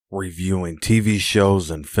reviewing TV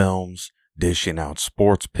shows and films, dishing out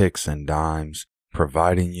sports picks and dimes,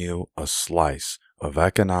 providing you a slice of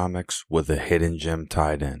economics with a hidden gem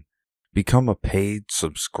tied in. Become a paid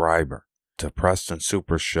subscriber to Preston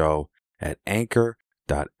Super Show at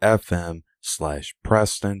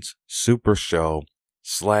anchor.fm/Preston's Super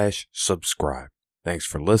Show/subscribe. Thanks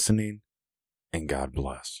for listening, and God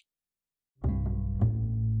bless.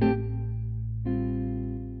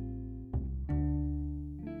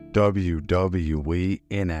 WWE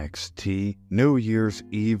NXT New Year's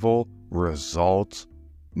Evil results,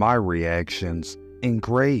 my reactions, and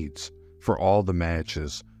grades for all the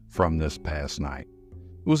matches from this past night.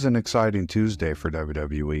 It was an exciting Tuesday for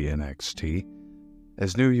WWE NXT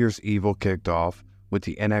as New Year's Evil kicked off with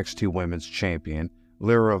the NXT Women's Champion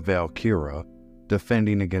Lyra Valkyria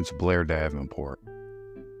defending against Blair Davenport.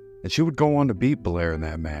 And she would go on to beat Blair in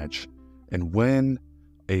that match and win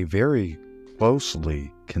a very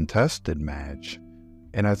closely contested match.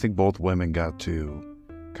 And I think both women got to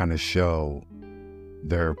kind of show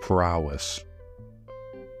their prowess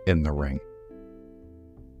in the ring.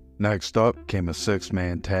 Next up came a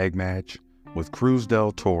 6-man tag match with Cruz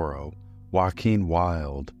del Toro, Joaquin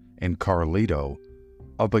Wilde, and Carlito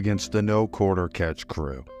up against the No Quarter Catch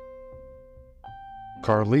crew.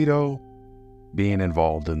 Carlito being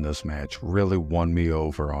involved in this match really won me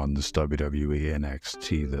over on this WWE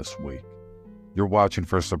NXT this week. You're watching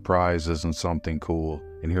for surprises and something cool,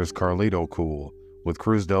 and here's Carlito cool with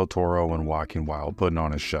Cruz del Toro and Joaquin Wilde putting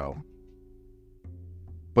on a show.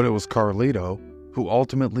 But it was Carlito who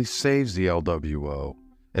ultimately saves the LWO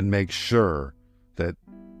and makes sure that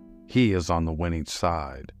he is on the winning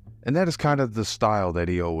side. And that is kind of the style that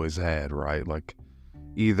he always had, right? Like,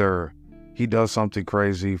 either he does something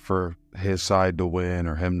crazy for his side to win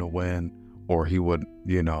or him to win, or he would,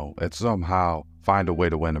 at somehow find a way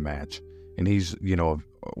to win a match. And he's,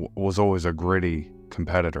 was always a gritty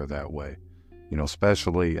competitor that way,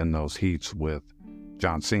 especially in those heats with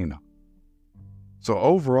John Cena. So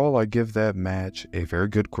overall, I give that match a very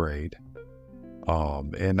good grade.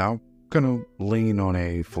 And I'm going to lean on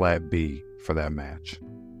a flat B for that match.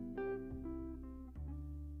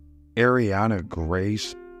 Ariana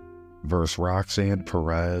Grace versus Roxanne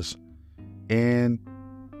Perez. And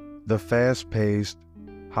the fast-paced,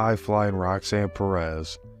 high-flying Roxanne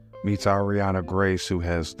Perez meets Ariana Grace, who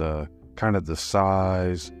has the kind of the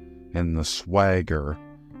size and the swagger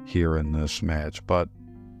here in this match. But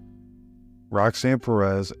Roxanne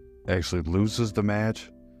Perez actually loses the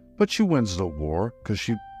match, but she wins the war because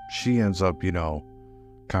she ends up,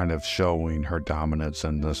 kind of showing her dominance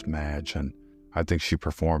in this match. And I think she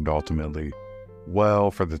performed ultimately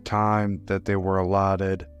well for the time that they were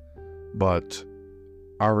allotted. But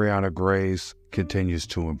Ariana Grace continues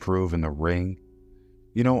to improve in the ring.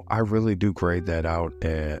 I really do grade that out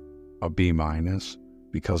at a B-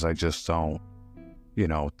 because I just don't,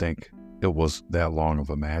 think it was that long of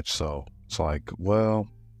a match. So it's like, well,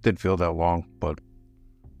 didn't feel that long, but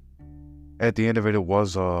at the end of it, it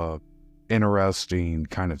was a interesting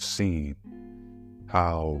kind of scene.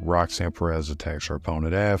 How Roxanne Perez attacks her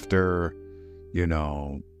opponent after,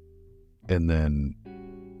 and then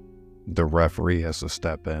the referee has to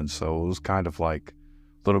step in. So it was kind of like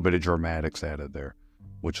a little bit of dramatics added there,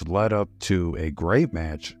 which led up to a great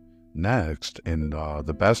match next in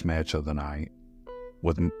the best match of the night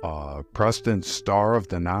with Preston's star of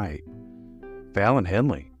the night, Fallon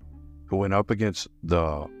Henley, who went up against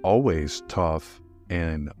the always tough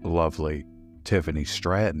and lovely Tiffany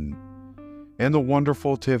Stratton. And the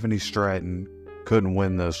wonderful Tiffany Stratton couldn't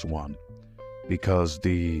win this one because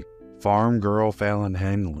the farm girl Fallon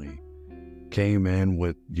Henley came in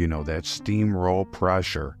with, that steamroll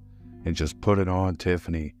pressure and just put it on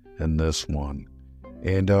Tiffany in this one.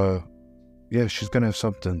 And, she's going to have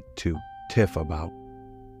something to tiff about.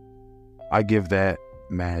 I give that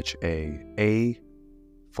match a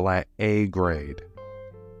flat A grade.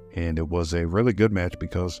 And it was a really good match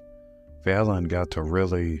because Fallon got to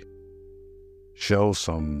really show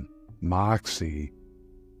some moxie,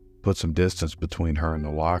 put some distance between her and the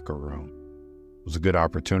locker room. It was a good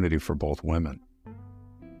opportunity for both women.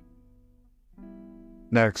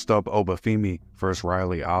 Next up, Obafemi versus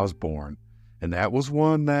Riley Osborne. And that was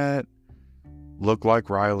one that looked like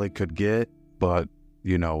Riley could get, but,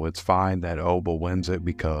 it's fine that Oba wins it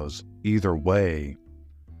because either way,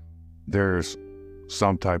 there's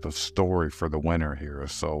some type of story for the winner here.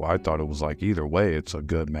 So I thought it was like either way, it's a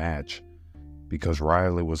good match because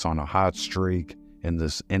Riley was on a hot streak in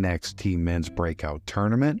this NXT Men's Breakout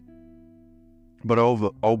Tournament. But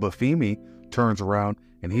Obafemi turns around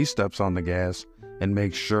and he steps on the gas and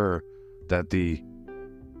makes sure that the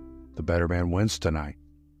better man wins tonight.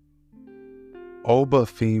 Oba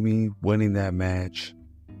Femi winning that match,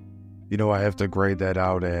 I have to grade that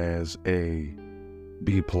out as a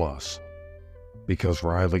B+, because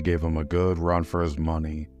Riley gave him a good run for his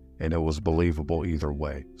money, and it was believable either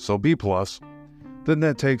way. So B+. Then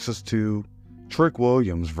that takes us to Trick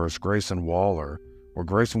Williams versus Grayson Waller, where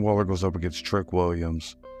Grayson Waller goes up against Trick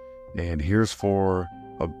Williams, and here's for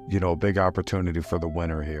a big opportunity for the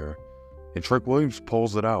winner here. And Trick Williams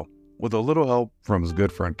pulls it out with a little help from his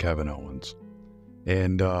good friend Kevin Owens.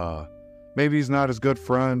 And maybe he's not his good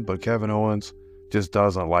friend, but Kevin Owens just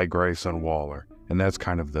doesn't like Grayson Waller. And that's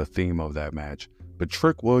kind of the theme of that match. But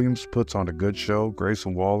Trick Williams puts on a good show.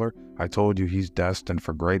 Grayson Waller, I told you he's destined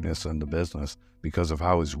for greatness in the business because of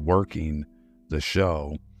how he's working the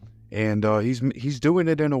show. And he's doing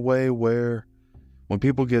it in a way where when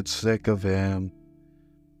people get sick of him,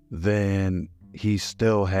 then he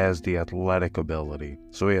still has the athletic ability.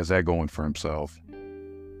 So he has that going for himself.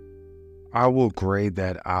 I will grade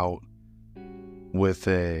that out with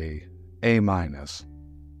a A-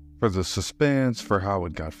 for the suspense, for how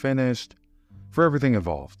it got finished, for everything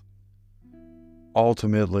involved.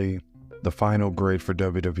 Ultimately, the final grade for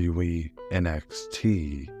WWE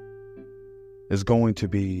NXT is going to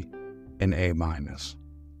be an A-.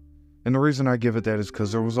 And the reason I give it that is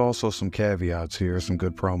because there was also some caveats here, some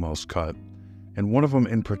good promos cut. And one of them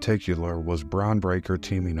in particular was Braun Breaker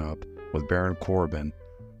teaming up with Baron Corbin,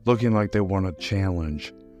 looking like they want a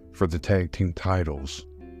challenge for the tag team titles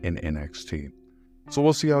in NXT. So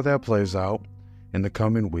we'll see how that plays out in the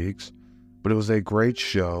coming weeks. But it was a great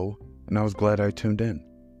show, and I was glad I tuned in.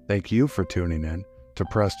 Thank you for tuning in to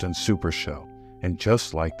Preston's Super Show. And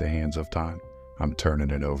just like the hands of time, I'm turning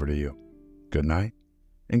it over to you. Good night,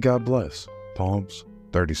 and God bless. Palms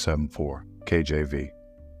 37-4, KJV.